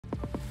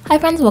Hi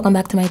friends, welcome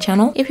back to my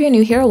channel. If you're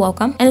new here,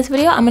 welcome. In this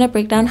video, I'm going to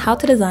break down how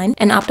to design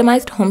an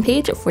optimized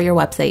homepage for your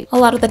website. A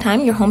lot of the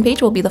time, your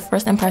homepage will be the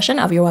first impression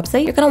of your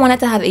website. You're going to want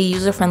it to have a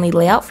user-friendly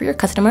layout for your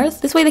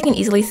customers. This way they can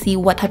easily see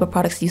what type of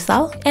products you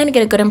sell and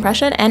get a good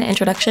impression and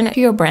introduction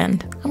to your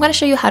brand. I'm going to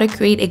show you how to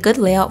create a good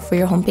layout for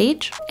your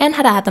homepage and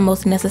how to add the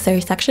most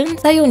necessary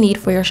sections that you'll need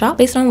for your shop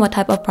based on what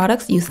type of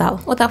products you sell.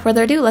 Without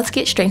further ado, let's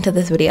get straight into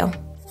this video.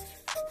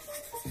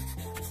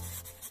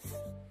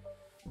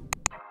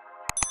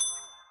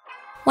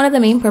 One of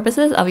the main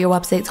purposes of your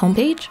website's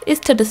homepage is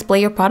to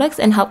display your products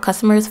and help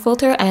customers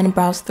filter and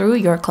browse through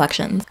your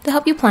collections. To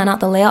help you plan out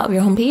the layout of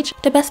your homepage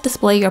to best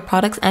display your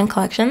products and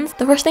collections,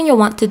 the first thing you'll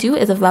want to do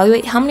is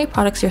evaluate how many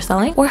products you're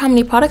selling or how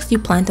many products you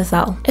plan to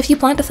sell. If you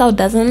plan to sell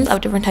dozens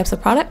of different types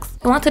of products,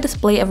 you want to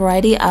display a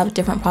variety of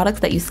different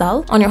products that you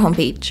sell on your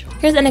homepage.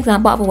 Here's an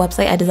example of a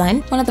website I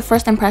designed. One of the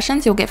first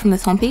impressions you'll get from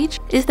this homepage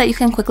is that you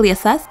can quickly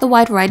assess the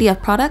wide variety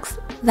of products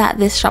that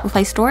this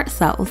Shopify store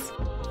sells.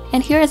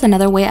 And here is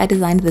another way I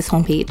designed this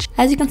homepage.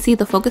 As you can see,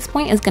 the focus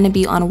point is going to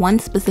be on one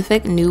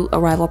specific new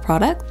arrival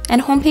product, and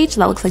a homepage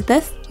that looks like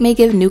this may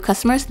give new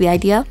customers the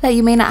idea that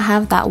you may not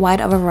have that wide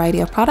of a variety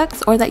of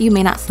products or that you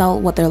may not sell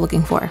what they're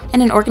looking for.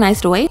 In an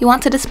organized way, you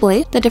want to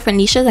display the different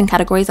niches and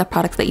categories of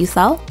products that you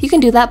sell. You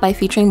can do that by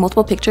featuring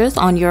multiple pictures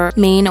on your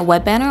main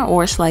web banner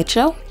or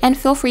slideshow, and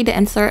feel free to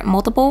insert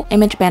multiple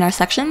image banner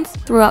sections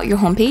throughout your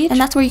homepage, and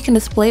that's where you can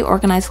display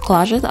organized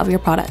collages of your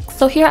products.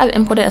 So here I've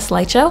imported a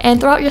slideshow, and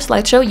throughout your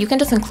slideshow you can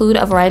just include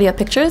a variety of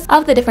pictures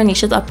of the different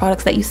niches of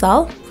products that you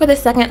sell. For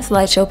this second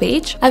slideshow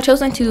page, I've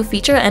chosen to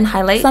feature and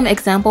highlight some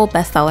example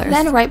bestsellers.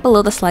 Then right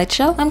below the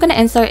slideshow, I'm going to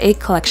insert a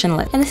collection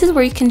list, and this is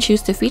where you can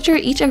choose to feature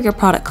each of your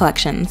product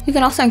collections. You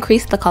can also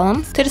increase the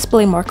columns to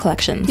display more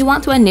collections. You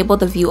want to enable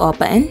the View All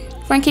button,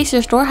 for in case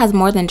your store has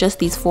more than just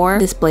these 4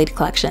 displayed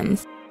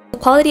collections. The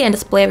quality and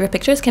display of your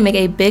pictures can make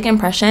a big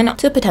impression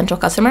to potential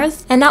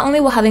customers, and not only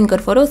will having good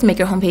photos make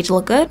your homepage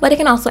look good, but it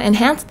can also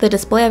enhance the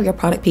display of your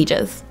product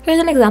pages. Here's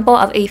an example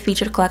of a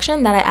featured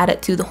collection that I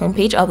added to the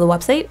homepage of the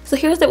website. So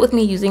here's it with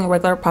me using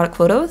regular product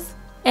photos.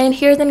 And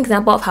here's an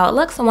example of how it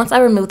looks once I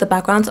remove the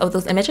backgrounds of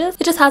those images.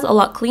 It just has a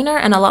lot cleaner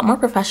and a lot more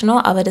professional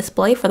of a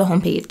display for the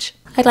homepage.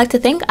 I'd like to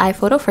thank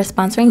iPhoto for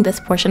sponsoring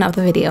this portion of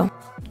the video.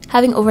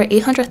 Having over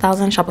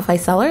 800,000 Shopify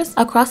sellers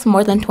across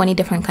more than 20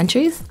 different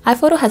countries,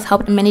 iPhoto has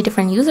helped many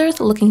different users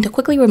looking to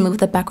quickly remove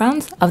the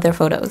backgrounds of their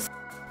photos.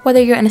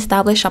 Whether you're an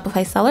established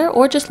Shopify seller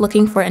or just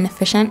looking for an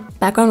efficient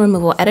background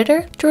removal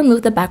editor to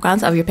remove the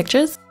backgrounds of your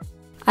pictures,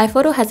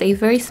 iPhoto has a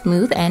very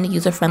smooth and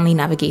user-friendly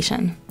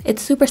navigation.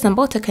 It's super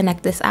simple to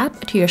connect this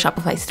app to your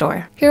Shopify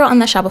store. Here on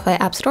the Shopify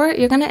App Store,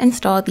 you're going to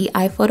install the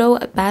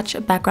iPhoto Batch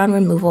Background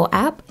Removal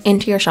app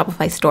into your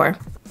Shopify store.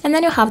 And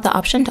then you'll have the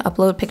option to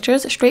upload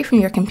pictures straight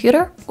from your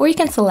computer, or you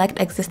can select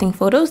existing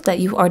photos that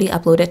you've already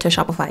uploaded to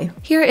Shopify.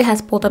 Here it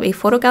has pulled up a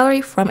photo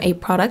gallery from a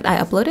product I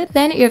uploaded.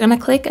 Then you're going to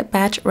click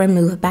Batch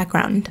Remove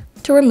Background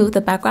to remove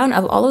the background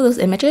of all of those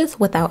images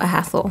without a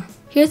hassle.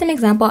 Here's an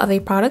example of a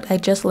product I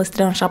just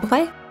listed on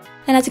Shopify.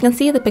 And as you can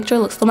see, the picture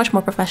looks so much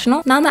more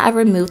professional now that I've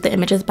removed the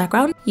image's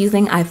background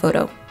using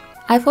iPhoto.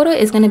 iPhoto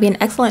is going to be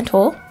an excellent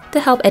tool to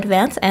help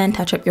advance and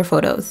touch up your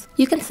photos.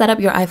 You can set up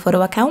your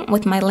iPhoto account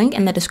with my link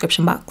in the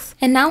description box.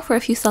 And now for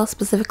if you sell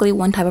specifically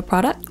one type of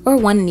product or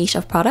one niche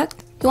of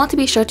product, you want to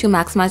be sure to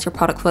maximize your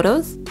product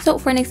photos. So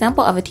for an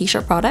example of a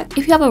t-shirt product,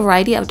 if you have a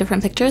variety of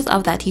different pictures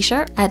of that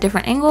t-shirt at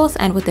different angles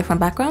and with different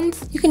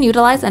backgrounds, you can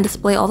utilize and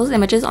display all those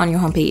images on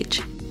your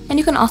homepage. And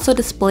you can also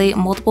display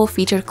multiple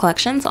featured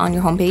collections on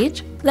your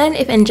homepage. Then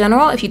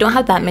if you don't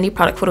have that many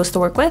product photos to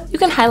work with, you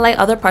can highlight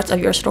other parts of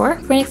your store.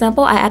 For an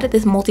example, I added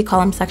this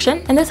multi-column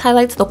section, and this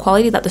highlights the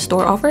quality that the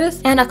store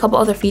offers and a couple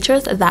other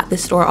features that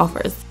this store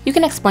offers. You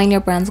can explain your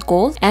brand's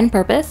goals and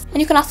purpose,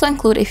 and you can also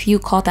include a few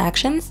call to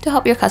actions to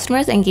help your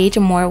customers engage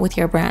more with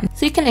your brand.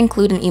 So you can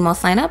include an email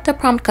sign up to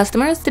prompt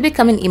customers to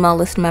become an email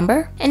list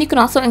member, and you can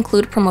also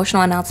include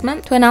promotional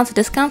announcement to announce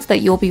discounts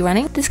that you'll be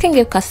running. This can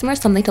give customers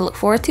something to look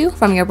forward to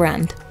from your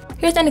brand.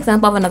 Here's an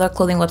example of another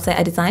clothing website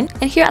I designed,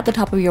 and here at the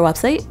top of your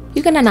website,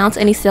 you can announce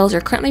any sales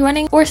you're currently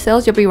running or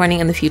sales you'll be running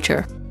in the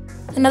future.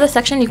 Another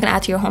section you can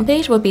add to your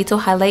homepage would be to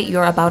highlight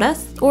your About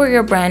Us or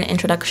your brand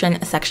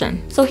introduction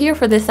section. So here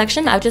for this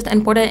section, I've just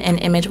imported an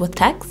image with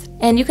text,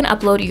 and you can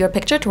upload your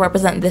picture to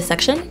represent this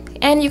section,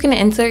 and you can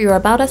insert your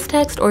About Us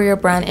text or your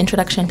brand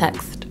introduction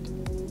text.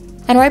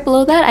 And right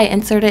below that, I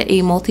inserted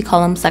a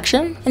multi-column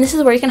section, and this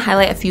is where you can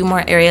highlight a few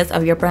more areas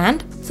of your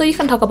brand. So you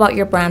can talk about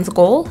your brand's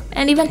goal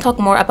and even talk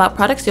more about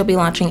products you'll be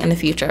launching in the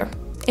future.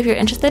 If you're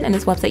interested in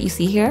this website you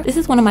see here, this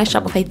is one of my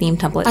Shopify theme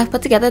templates. I've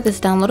put together this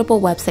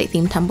downloadable website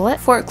theme template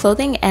for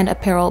clothing and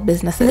apparel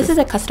businesses. This is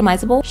a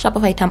customizable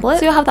Shopify template,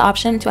 so you'll have the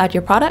option to add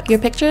your product, your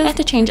pictures, and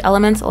to change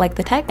elements like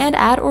the text and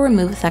add or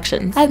remove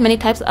sections. I have many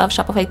types of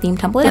Shopify theme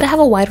templates, and I have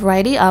a wide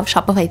variety of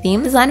Shopify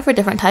themes designed for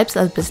different types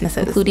of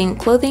businesses, including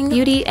clothing,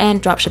 beauty,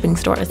 and dropshipping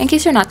stores. In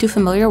case you're not too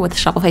familiar with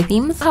Shopify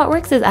themes, how it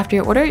works is after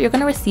your order, you're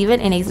going to receive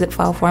it in a zip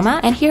file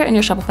format, and here in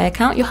your Shopify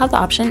account, you'll have the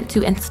option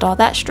to install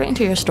that straight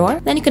into your store.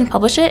 Then you can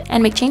publish it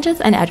and make make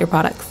changes and add your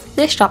products.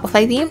 This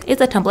Shopify theme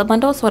is a template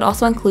bundle, so it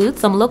also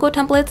includes some logo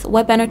templates,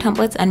 web banner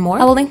templates, and more.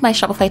 I will link my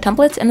Shopify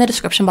templates in the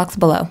description box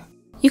below.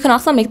 You can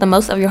also make the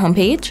most of your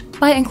homepage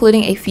by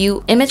including a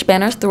few image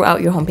banners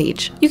throughout your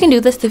homepage. You can do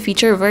this to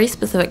feature very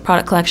specific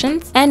product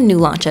collections and new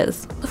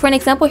launches. So for an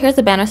example, here's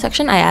the banner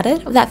section I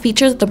added that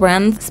features the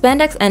brand's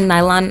spandex and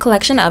nylon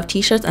collection of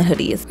t-shirts and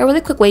hoodies. A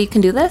really quick way you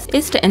can do this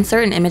is to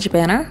insert an image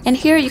banner, and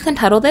here you can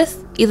title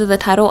this either the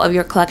title of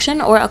your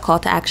collection or a call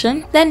to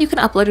action. Then you can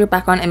upload your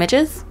background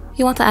images.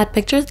 You want to add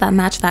pictures that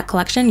match that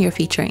collection you're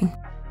featuring.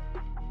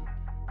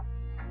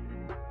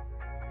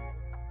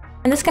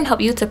 And this can help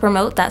you to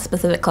promote that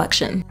specific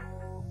collection.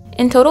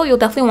 In total, you'll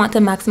definitely want to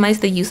maximize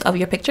the use of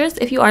your pictures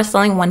if you are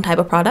selling one type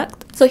of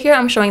product. So here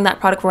I'm showing that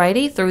product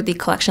variety through the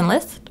collection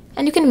list,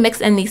 and you can mix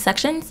in these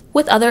sections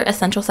with other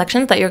essential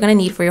sections that you're going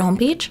to need for your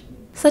homepage,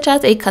 such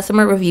as a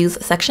customer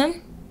reviews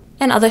section,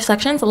 and other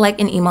sections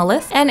like an email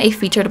list and a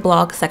featured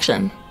blog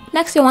section.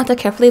 Next, you'll want to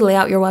carefully lay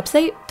out your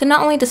website to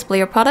not only display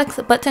your products,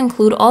 but to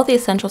include all the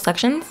essential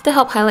sections to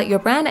help highlight your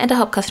brand and to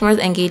help customers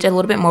engage a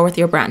little bit more with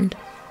your brand.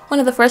 One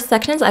of the first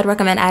sections I'd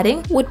recommend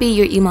adding would be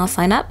your email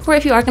sign up for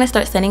if you are going to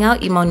start sending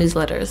out email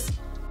newsletters.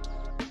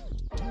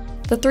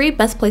 The 3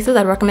 best places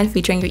I'd recommend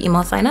featuring your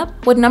email sign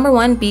up would number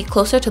 1 be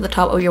closer to the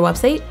top of your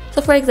website.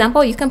 So for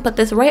example, you can put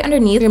this right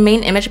underneath your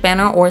main image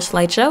banner or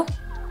slideshow,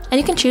 and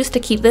you can choose to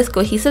keep this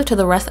cohesive to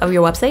the rest of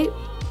your website,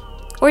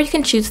 or you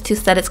can choose to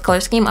set its color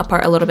scheme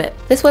apart a little bit.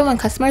 This way when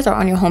customers are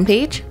on your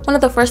homepage, one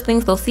of the first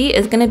things they'll see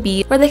is going to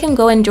be where they can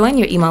go and join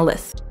your email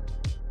list.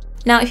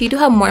 Now, if you do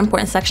have more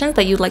important sections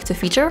that you'd like to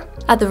feature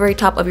at the very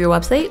top of your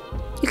website,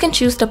 you can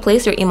choose to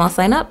place your email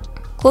sign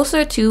up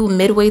closer to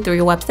midway through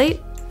your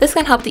website. This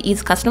can help to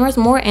ease customers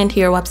more into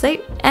your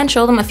website and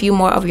show them a few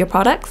more of your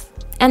products.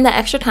 And the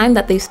extra time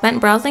that they've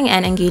spent browsing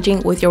and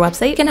engaging with your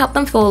website can help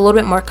them feel a little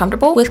bit more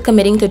comfortable with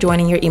committing to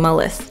joining your email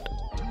list.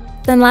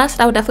 Then last,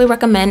 I would definitely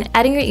recommend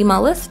adding your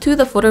email list to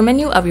the footer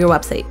menu of your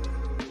website.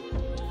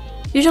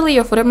 Usually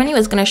your footer menu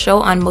is going to show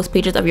on most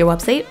pages of your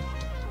website,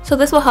 so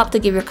this will help to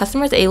give your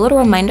customers a little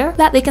reminder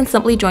that they can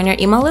simply join your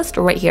email list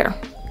right here.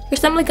 You're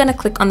simply going to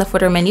click on the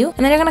footer menu,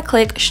 and then you're going to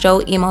click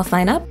Show Email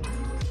Sign Up.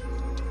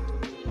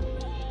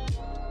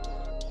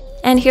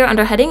 And here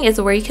under heading is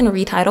where you can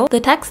retitle the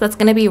text that's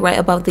going to be right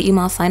above the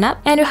email sign up,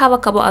 and you have a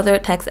couple other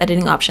text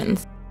editing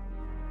options.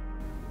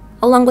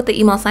 Along with the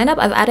email sign up,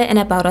 I've added an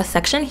About Us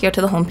section here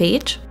to the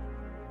homepage.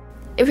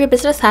 If your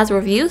business has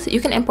reviews, you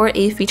can import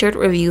a featured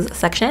reviews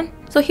section.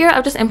 So here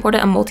I've just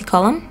imported a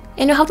multi-column,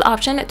 and you'll have the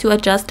option to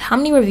adjust how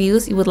many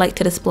reviews you would like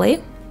to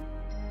display.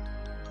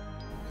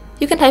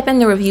 You can type in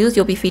the reviews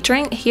you'll be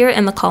featuring here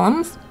in the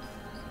columns.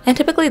 And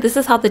typically this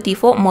is how the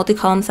default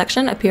multi-column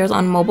section appears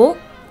on mobile.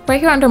 Right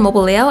here under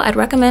mobile layout, I'd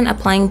recommend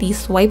applying the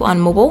swipe on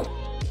mobile.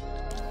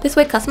 This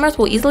way customers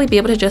will easily be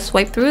able to just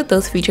swipe through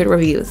those featured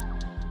reviews.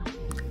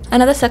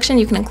 Another section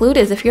you can include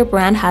is if your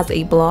brand has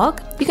a blog.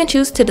 You can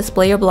choose to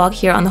display your blog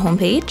here on the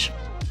homepage.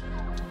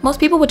 Most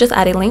people would just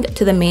add a link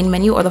to the main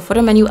menu or the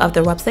footer menu of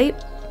their website,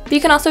 but you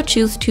can also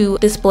choose to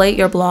display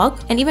your blog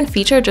and even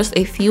feature just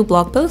a few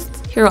blog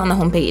posts here on the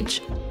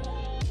homepage.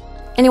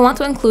 And you want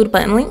to include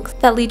button links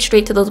that lead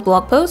straight to those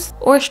blog posts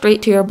or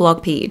straight to your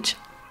blog page.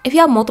 If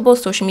you have multiple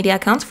social media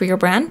accounts for your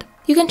brand,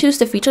 you can choose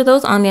to feature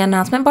those on the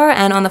announcement bar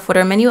and on the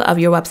footer menu of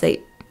your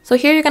website. So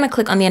here you're going to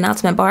click on the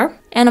announcement bar,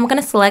 and I'm going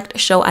to select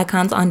Show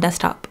Icons on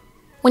Desktop.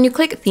 When you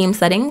click Theme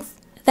Settings,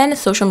 then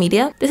Social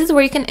Media, this is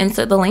where you can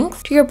insert the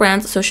links to your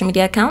brand's social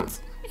media accounts,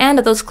 and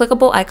those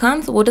clickable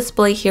icons will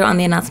display here on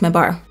the announcement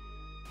bar.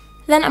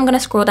 Then I'm going to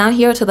scroll down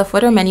here to the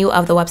footer menu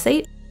of the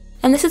website,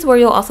 and this is where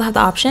you'll also have the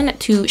option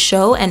to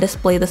show and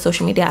display the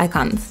social media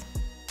icons.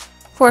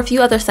 For a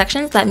few other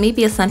sections that may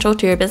be essential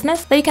to your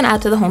business that you can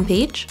add to the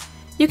homepage,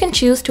 you can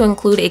choose to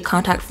include a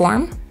contact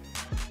form.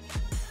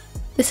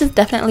 This is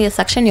definitely a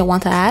section you'll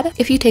want to add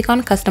if you take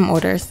on custom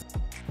orders.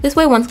 This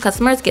way, once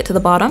customers get to the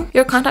bottom,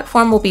 your contact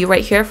form will be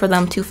right here for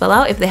them to fill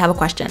out if they have a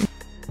question.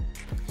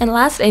 And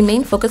last, a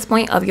main focus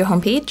point of your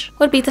homepage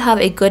would be to have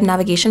a good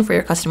navigation for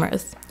your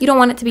customers. You don't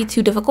want it to be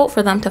too difficult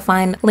for them to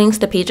find links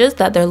to pages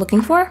that they're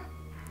looking for.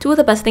 Two of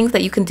the best things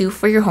that you can do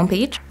for your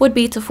homepage would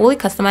be to fully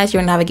customize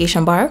your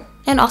navigation bar,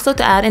 and also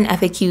to add an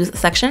FAQs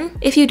section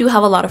if you do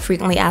have a lot of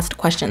frequently asked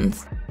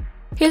questions.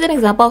 Here's an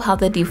example of how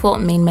the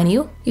default main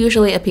menu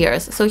usually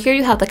appears. So here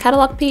you have the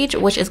catalog page,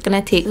 which is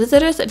going to take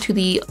visitors to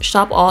the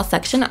Shop All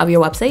section of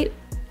your website.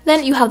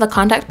 Then you have the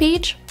contact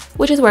page,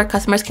 which is where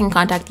customers can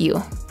contact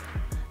you.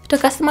 To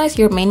customize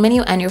your main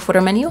menu and your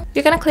footer menu,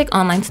 you're going to click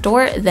Online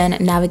Store, then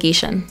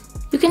Navigation.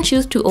 You can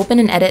choose to open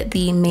and edit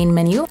the main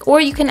menu, or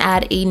you can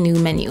add a new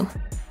menu.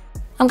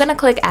 I'm going to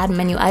click Add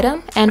Menu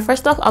Item, and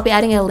first off, I'll be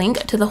adding a link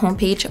to the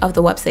homepage of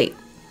the website.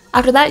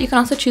 After that, you can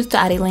also choose to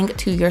add a link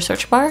to your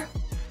search bar.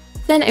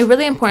 Then a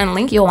really important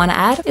link you'll want to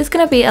add is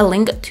going to be a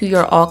link to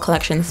your All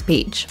Collections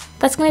page.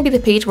 That's going to be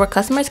the page where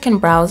customers can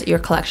browse your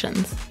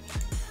collections.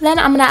 Then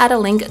I'm going to add a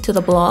link to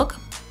the blog.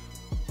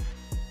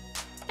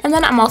 And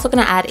then I'm also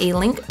going to add a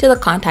link to the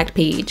contact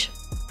page.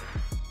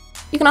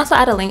 You can also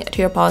add a link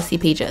to your policy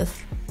pages.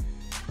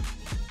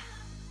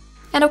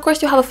 And of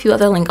course, you have a few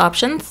other link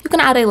options. You can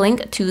add a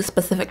link to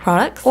specific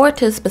products or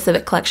to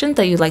specific collections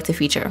that you'd like to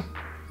feature.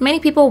 Many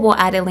people will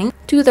add a link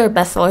to their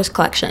bestsellers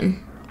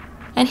collection.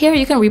 And here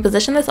you can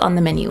reposition this on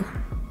the menu.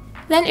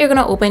 Then you're going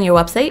to open your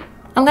website.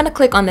 I'm going to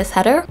click on this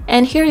header,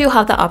 and here you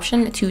have the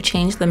option to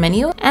change the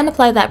menu and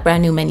apply that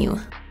brand new menu.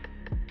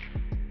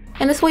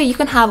 And this way you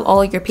can have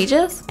all your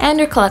pages and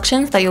your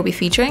collections that you'll be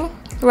featuring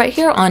right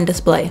here on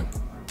display.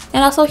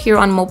 And also here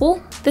on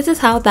mobile, this is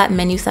how that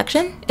menu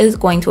section is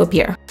going to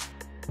appear.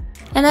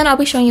 And then I'll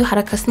be showing you how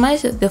to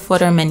customize the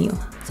footer menu.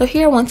 So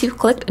here, once you've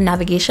clicked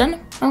navigation,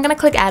 I'm going to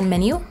click add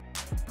menu.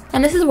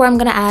 And this is where I'm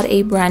going to add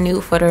a brand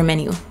new footer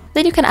menu.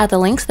 Then you can add the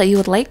links that you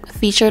would like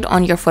featured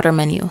on your footer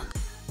menu.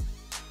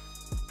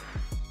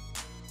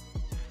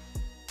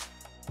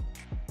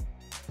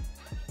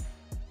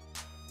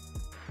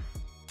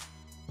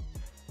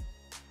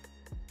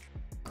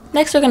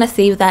 Next, we're going to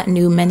save that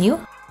new menu.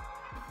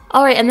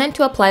 Alright, and then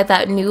to apply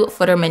that new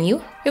footer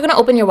menu, you're going to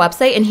open your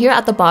website, and here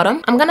at the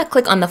bottom, I'm going to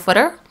click on the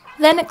footer,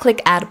 then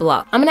click add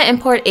block. I'm going to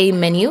import a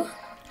menu,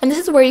 and this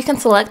is where you can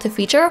select to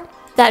feature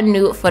that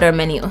new footer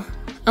menu.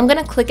 I'm going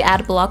to click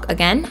add block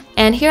again,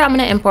 and here I'm going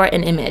to import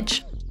an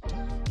image.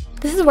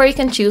 This is where you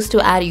can choose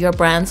to add your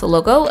brand's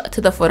logo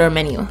to the footer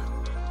menu.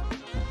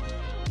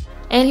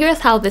 And here's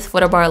how this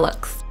footer bar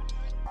looks.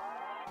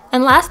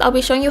 And last, I'll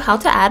be showing you how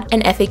to add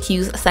an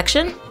FAQs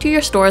section to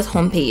your store's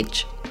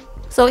homepage.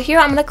 So here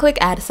I'm going to click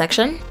add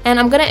section, and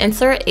I'm going to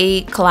insert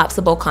a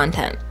collapsible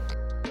content.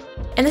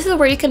 And this is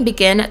where you can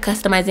begin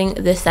customizing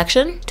this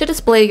section to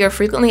display your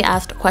frequently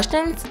asked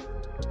questions.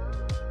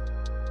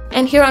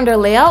 And here under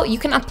layout, you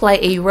can apply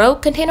a row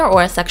container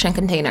or a section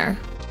container.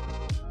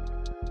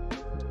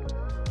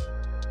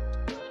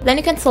 Then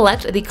you can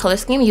select the color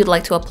scheme you'd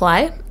like to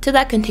apply to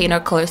that container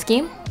color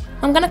scheme.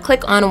 I'm going to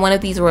click on one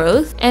of these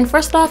rows, and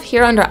first off,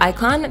 here under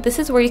icon, this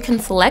is where you can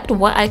select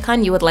what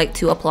icon you would like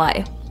to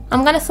apply.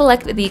 I'm going to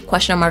select the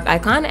question mark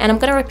icon, and I'm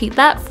going to repeat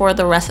that for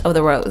the rest of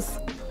the rows.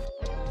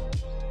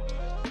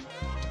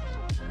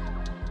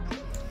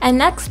 And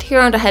next,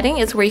 here under heading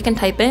is where you can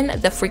type in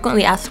the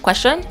frequently asked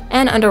question,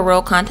 and under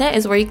row content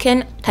is where you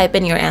can type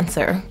in your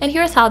answer. And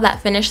here's how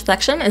that finished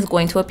section is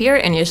going to appear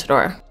in your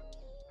store.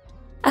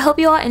 I hope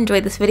you all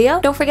enjoyed this video.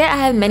 Don't forget, I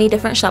have many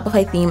different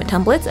Shopify theme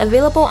templates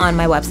available on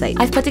my website.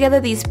 I've put together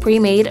these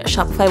pre-made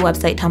Shopify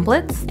website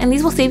templates, and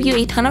these will save you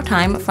a ton of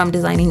time from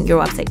designing your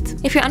website.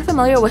 If you're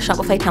unfamiliar with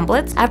Shopify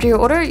templates, after your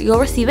order, you'll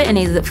receive it in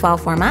a zip file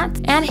format,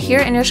 and here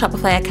in your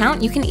Shopify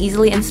account, you can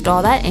easily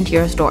install that into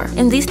your store.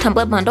 In these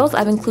template bundles,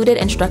 I've included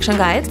instruction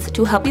guides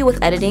to help you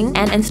with editing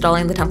and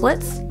installing the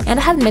templates. And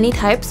I have many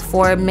types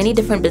for many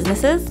different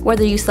businesses,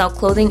 whether you sell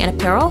clothing and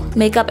apparel,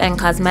 makeup and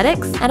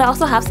cosmetics, and I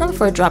also have some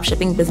for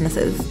dropshipping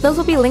businesses. Those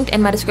will be linked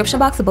in my description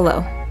box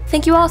below.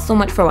 Thank you all so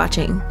much for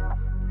watching.